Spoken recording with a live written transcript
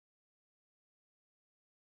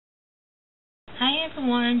Hi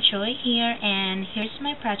everyone, Joy here, and here's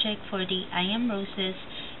my project for the IAmRoses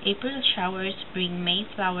April Showers Bring May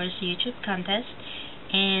Flowers YouTube contest.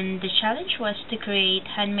 And the challenge was to create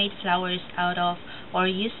handmade flowers out of or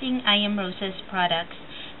using IAmRoses products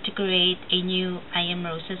to create a new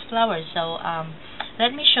IAmRoses flower. So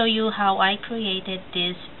let me show you how I created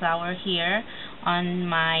this flower here on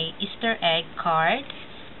my Easter egg card.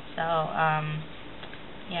 So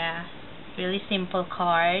yeah, really simple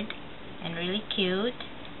card and really cute.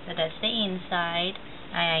 So that's the inside.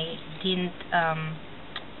 I didn't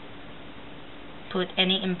put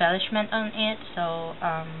any embellishment on it, so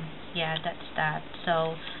yeah, that's that.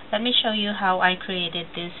 So let me show you how I created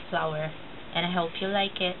this flower, and I hope you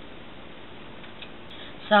like it.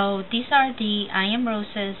 So these are the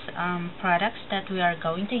IAmRoses products that we are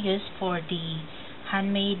going to use for the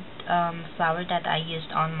handmade flower that I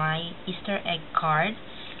used on my Easter egg card.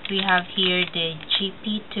 We have here the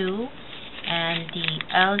GP2 and the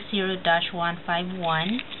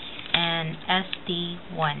L0-151 and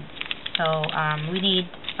SD1. So we need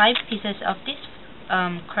 5 pieces of this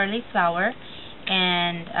curly flower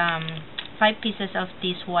and 5 pieces of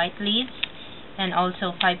these white leaves and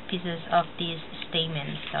also 5 pieces of these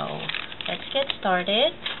stamens. So let's get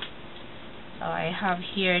started. So I have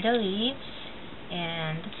here the leaves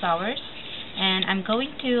and the flowers, and I'm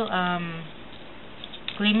going to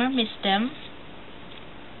glimmer mist them.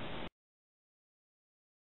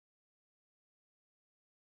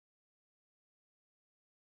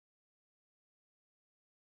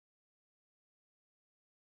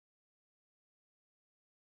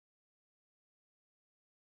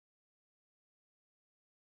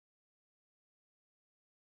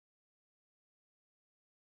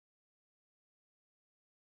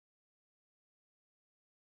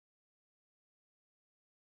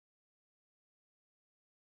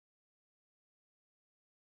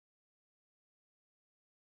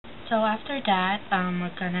 So after that,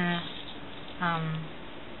 we're gonna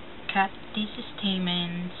cut these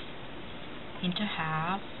stamens into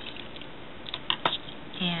half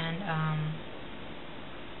and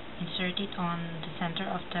insert it on the center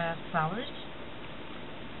of the flowers.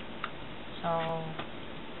 So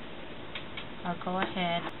I'll go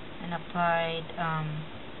ahead and apply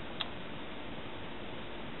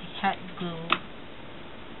hot glue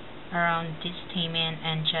around this stamen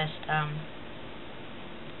and just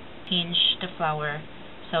pinch the flower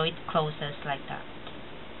so it closes like that.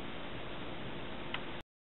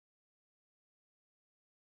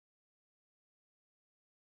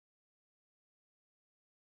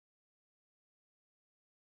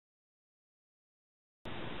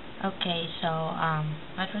 Okay, so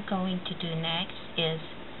what we're going to do next is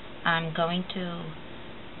I'm going to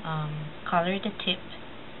color the tip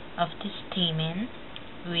of the stamen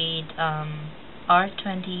with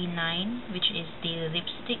R29, which is the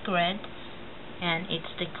lipstick red, and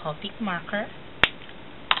it's the Copic marker.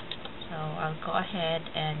 So I'll go ahead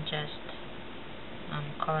and just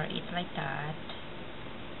color it like that.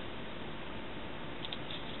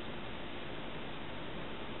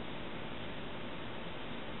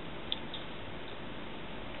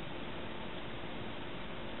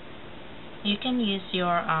 You can use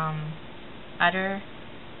your other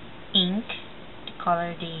ink to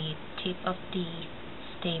color the tip of the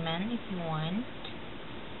stamen if you want,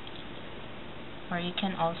 or you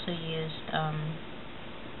can also use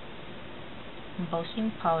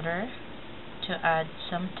embossing powder to add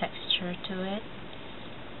some texture to it.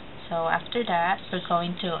 So after that, we're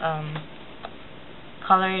going to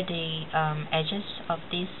color the edges of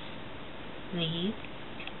this leaf.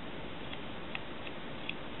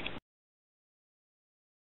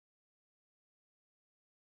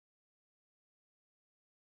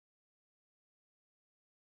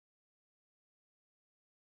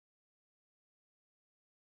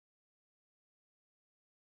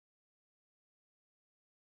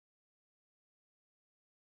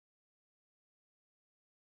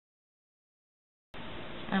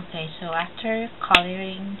 Okay, so after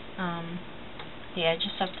coloring the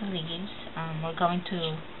edges of the leaves, we're going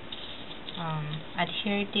to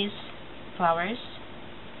adhere these flowers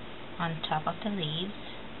on top of the leaves,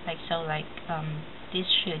 like so. Like this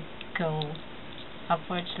should go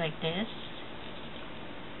upwards like this.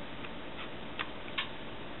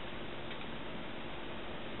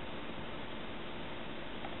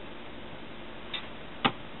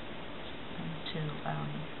 To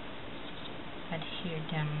adhere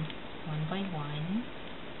them one by one.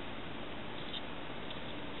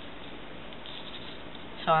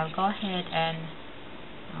 So I'll go ahead and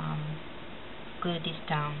glue this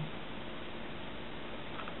down.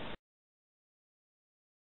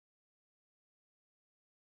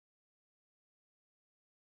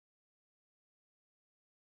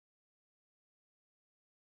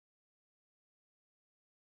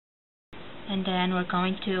 And then we're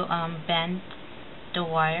going to bend the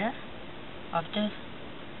wire of the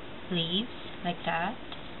leaves like that.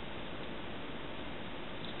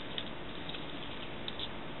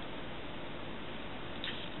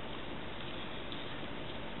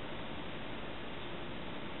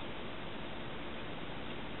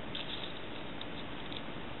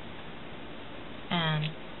 And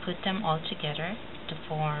put them all together to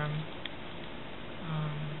form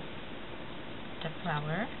the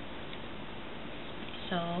flower.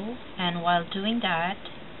 So, and while doing that,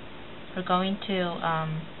 we're going to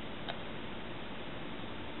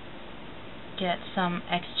get some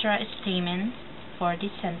extra stamens for the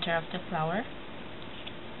center of the flower,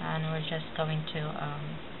 and we're just going to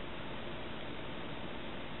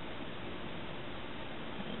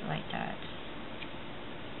like that,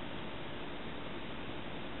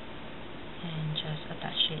 and just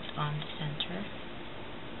attach it on the center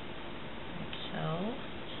like so.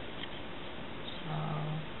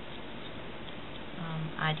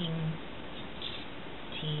 Adding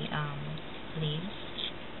the leaves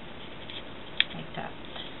like that.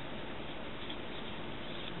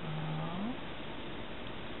 So,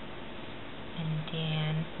 and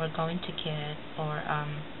then we're going to get or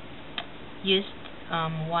use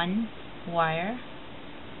one wire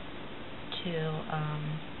to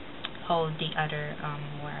hold the other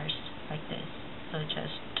wires like this. So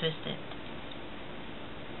just twist it.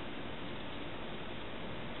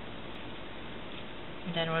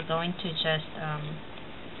 And then we're going to just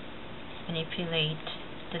manipulate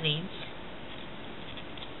the leaves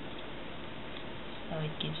so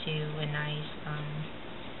it gives you a nice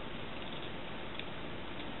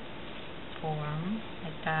form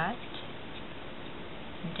like that.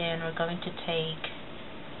 And then we're going to take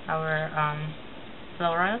our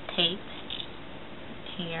floral tape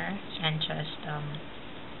here and just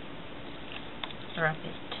wrap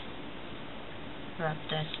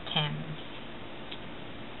the stem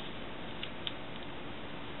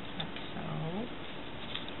like so.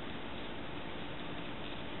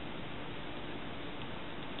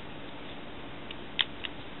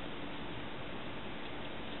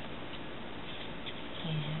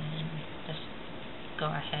 And just go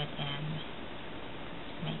ahead and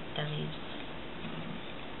make the leaves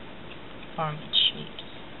form its shapes.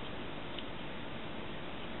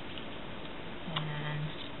 And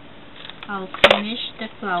I'll finish the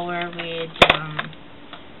flower with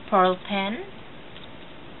pearl pen.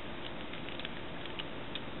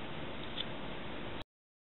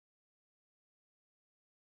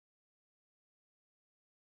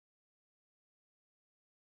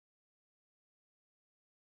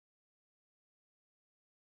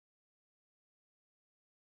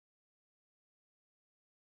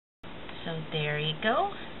 So there you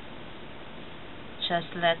go.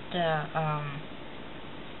 Just let the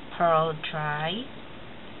pearl dry,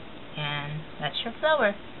 and that's your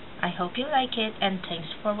flower. I hope you like it, and thanks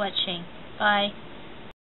for watching. Bye.